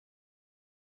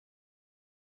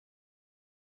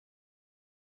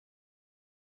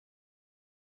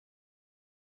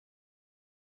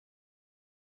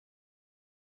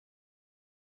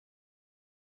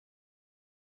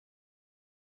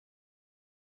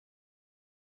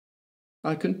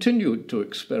I continued to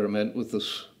experiment with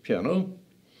this piano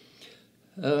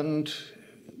and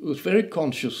was very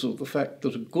conscious of the fact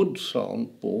that a good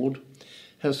soundboard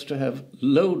has to have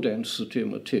low density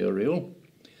material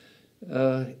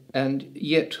and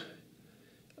yet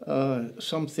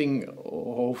something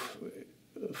of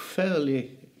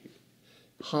fairly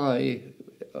high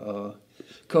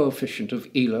coefficient of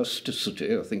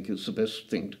elasticity, I think is the best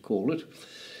thing to call it.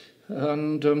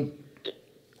 And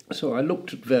so I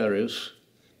looked at various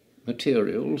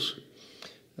materials,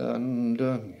 and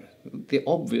the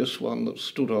obvious one that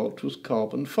stood out was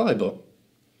carbon fibre.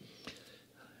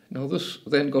 Now this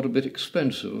then got a bit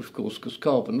expensive, of course, because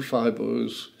carbon fibre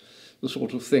is the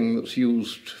sort of thing that's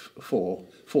used for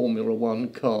Formula One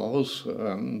cars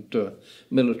and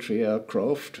military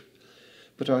aircraft.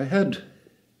 But I had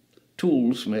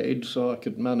tools made so I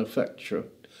could manufacture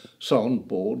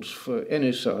soundboards for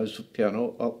any size of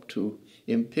piano up to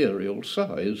imperial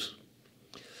size.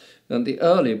 And the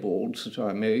early boards that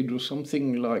I made were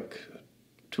something like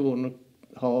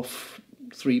 2.5,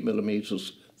 3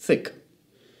 millimeters thick.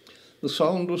 The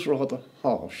sound was rather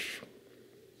harsh.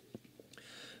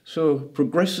 So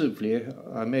progressively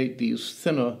I made these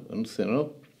thinner and thinner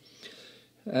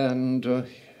and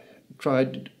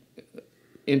tried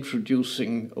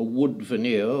introducing a wood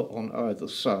veneer on either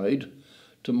side.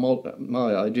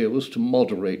 My idea was to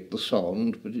moderate the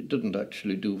sound, but it didn't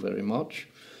actually do very much.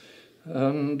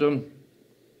 And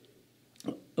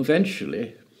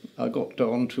eventually I got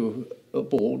down to a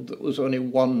board that was only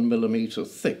 1 millimeter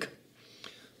thick.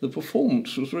 The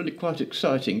performance was really quite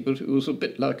exciting, but it was a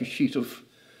bit like a sheet of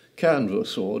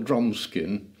canvas or drum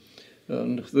skin,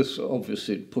 and this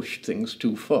obviously pushed things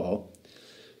too far.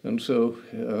 And so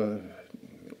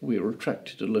we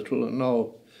retracted a little, and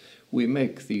now we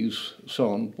make these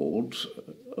soundboards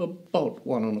about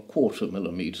 1.25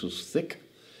 millimeters thick.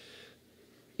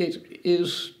 It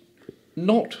is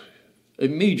not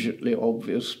immediately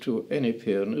obvious to any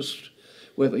pianist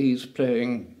whether he's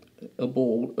playing a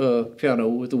piano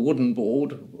with a wooden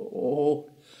board or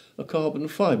a carbon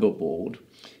fibre board.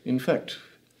 In fact,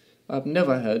 I've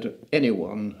never had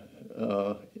anyone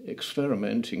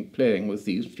experimenting playing with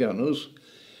these pianos.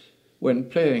 When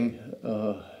playing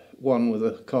one with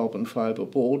a carbon fibre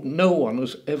board, no one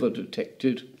has ever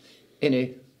detected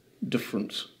any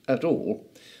difference at all.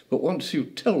 But once you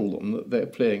tell them that they're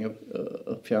playing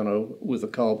a piano with a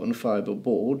carbon fibre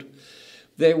board,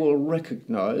 they will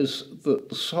recognise that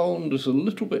the sound is a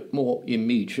little bit more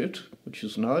immediate, which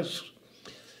is nice.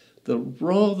 The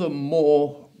rather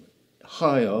more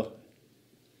higher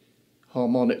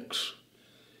harmonics,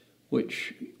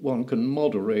 which one can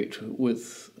moderate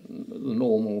with the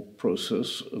normal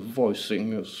process of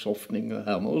voicing, softening the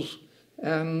hammers,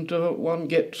 and one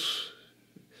gets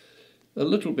a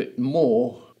little bit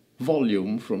more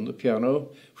volume from the piano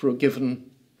for a given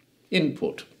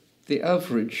input. The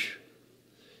average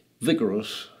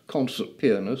vigorous concert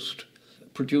pianist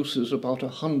produces about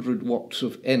 100 watts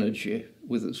of energy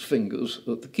with its fingers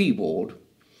at the keyboard.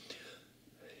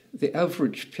 The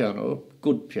average piano,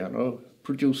 good piano,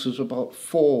 produces about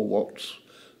 4 watts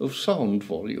of sound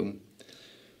volume,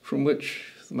 from which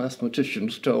the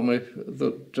mathematicians tell me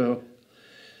that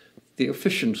the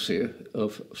efficiency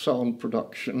of sound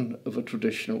production of a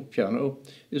traditional piano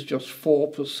is just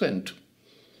 4%.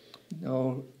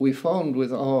 Now, we found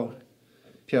with our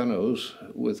pianos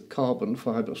with carbon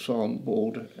fibre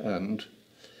soundboard and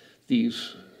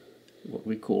these, what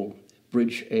we call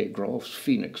bridge A-graphs,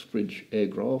 Phoenix bridge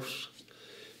A-graphs,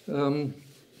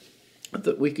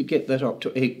 that we could get that up to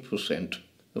 8%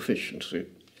 efficiency.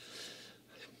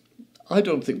 I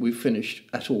don't think we've finished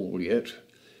at all yet.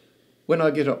 When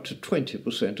I get up to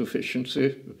 20%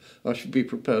 efficiency, I should be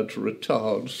prepared to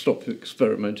retire and stop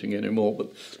experimenting anymore,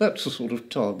 but that's the sort of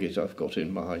target I've got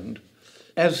in mind.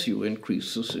 As you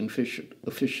increase this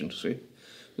efficiency,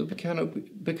 the piano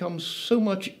becomes so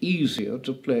much easier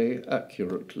to play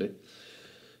accurately,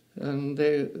 and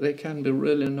they can be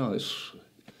really nice.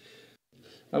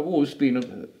 I've always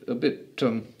been a bit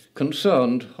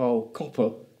concerned how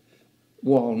copper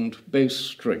wound bass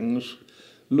strings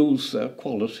lose their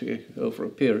quality over a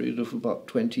period of about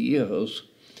 20 years,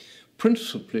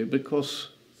 principally because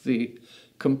the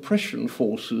compression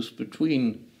forces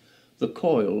between the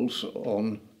coils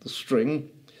on the string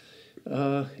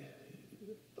are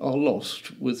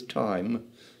lost with time.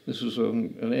 This is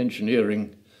an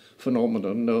engineering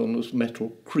phenomenon known as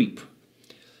metal creep.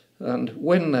 And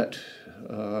when that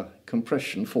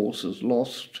compression force is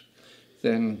lost,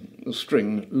 then the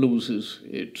string loses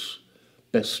its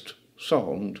best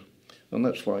sound, and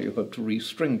that's why you have to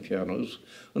restring pianos.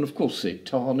 And of course they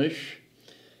tarnish,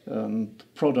 and the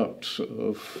products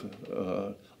of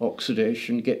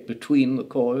oxidation get between the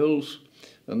coils,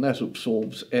 and that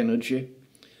absorbs energy,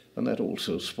 and that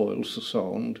also spoils the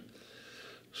sound.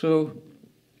 So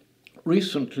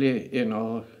recently in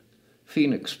our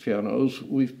Phoenix pianos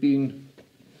we've been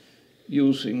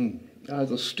using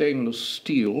either stainless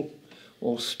steel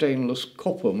or stainless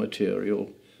copper material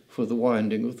for the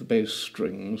winding of the bass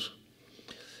strings.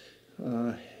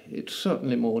 It's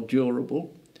certainly more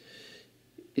durable.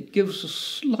 It gives a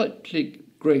slightly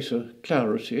greater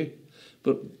clarity,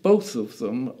 but both of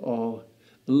them are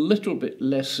a little bit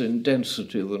less in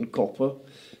density than copper,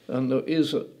 and there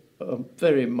is a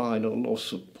very minor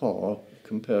loss of power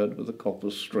compared with the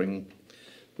copper string.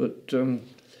 But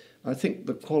I think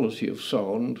the quality of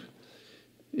sound,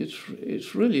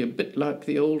 it's really a bit like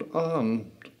the old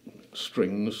iron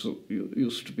strings that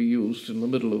used to be used in the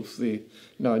middle of the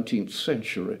 19th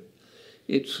century.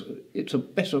 It's a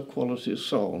better quality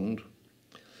sound,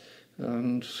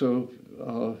 and so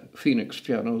our Phoenix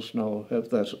pianos now have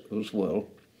that as well.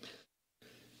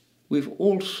 We've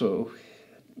also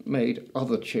made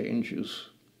other changes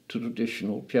to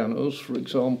traditional pianos. For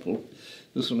example,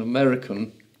 there's an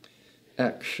American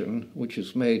action which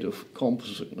is made of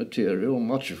composite material,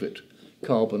 much of it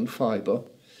carbon fibre,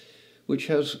 which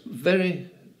has very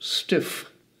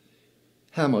stiff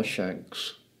hammer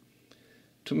shanks.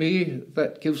 To me,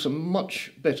 that gives a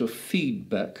much better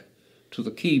feedback to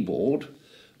the keyboard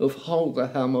of how the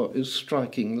hammer is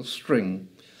striking the string.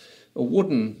 A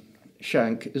wooden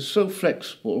shank is so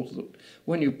flexible that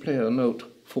when you play a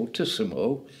note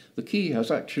fortissimo, the key has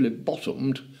actually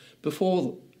bottomed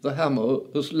before the hammer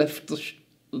has left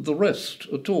the rest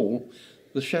at all.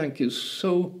 The shank is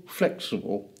so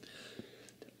flexible.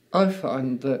 I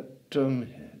find that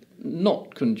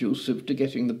not conducive to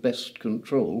getting the best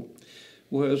control,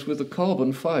 whereas with a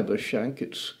carbon fibre shank,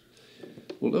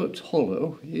 although it's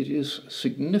hollow, it is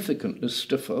significantly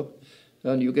stiffer,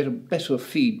 and you get a better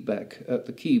feedback at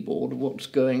the keyboard of what's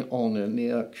going on in the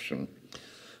action.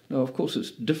 Now, of course, it's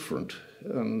different,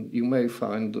 and you may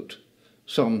find that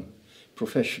some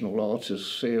professional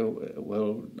artists say, oh,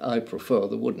 well, I prefer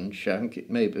the wooden shank, it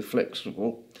may be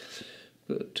flexible,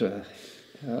 but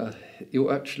you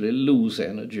actually lose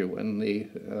energy when the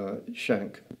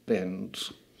shank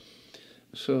bends.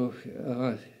 So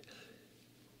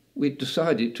we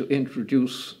decided to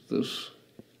introduce this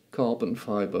carbon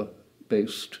fibre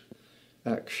based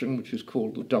action, which is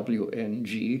called the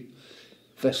WNG,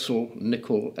 Vessel,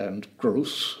 Nickel and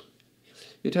Gross.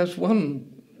 It has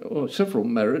several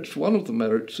merits. One of the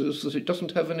merits is that it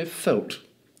doesn't have any felt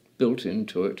built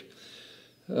into it.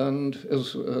 And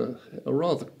as a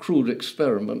rather crude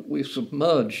experiment, we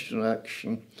submerged an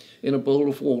action in a bowl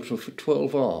of water for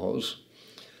 12 hours.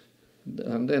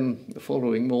 And then the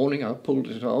following morning I pulled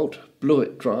it out, blew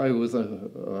it dry with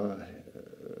a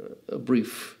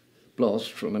brief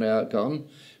blast from an air gun,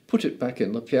 put it back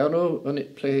in the piano, and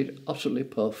it played utterly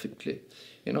perfectly.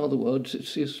 In other words,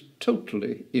 it is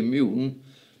totally immune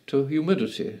to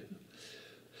humidity.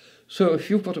 So if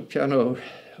you've got a piano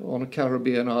on a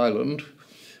Caribbean island,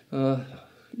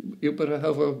 you better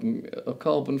have a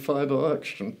carbon fibre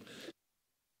action.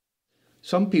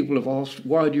 Some people have asked,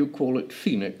 why do you call it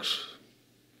Phoenix?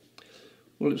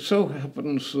 Well, it so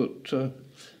happens that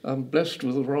I'm blessed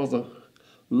with a rather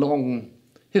long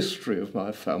history of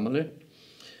my family,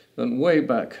 and way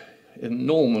back in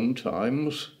Norman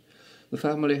times, the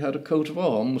family had a coat of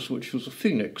arms which was a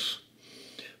phoenix.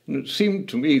 And it seemed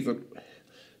to me that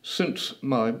since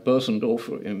my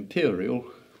Bösendorfer Imperial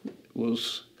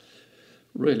was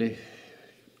really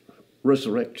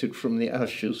resurrected from the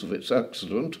ashes of its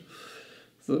accident,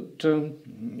 that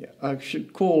I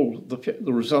should call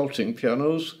the resulting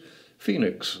pianos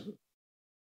Phoenix.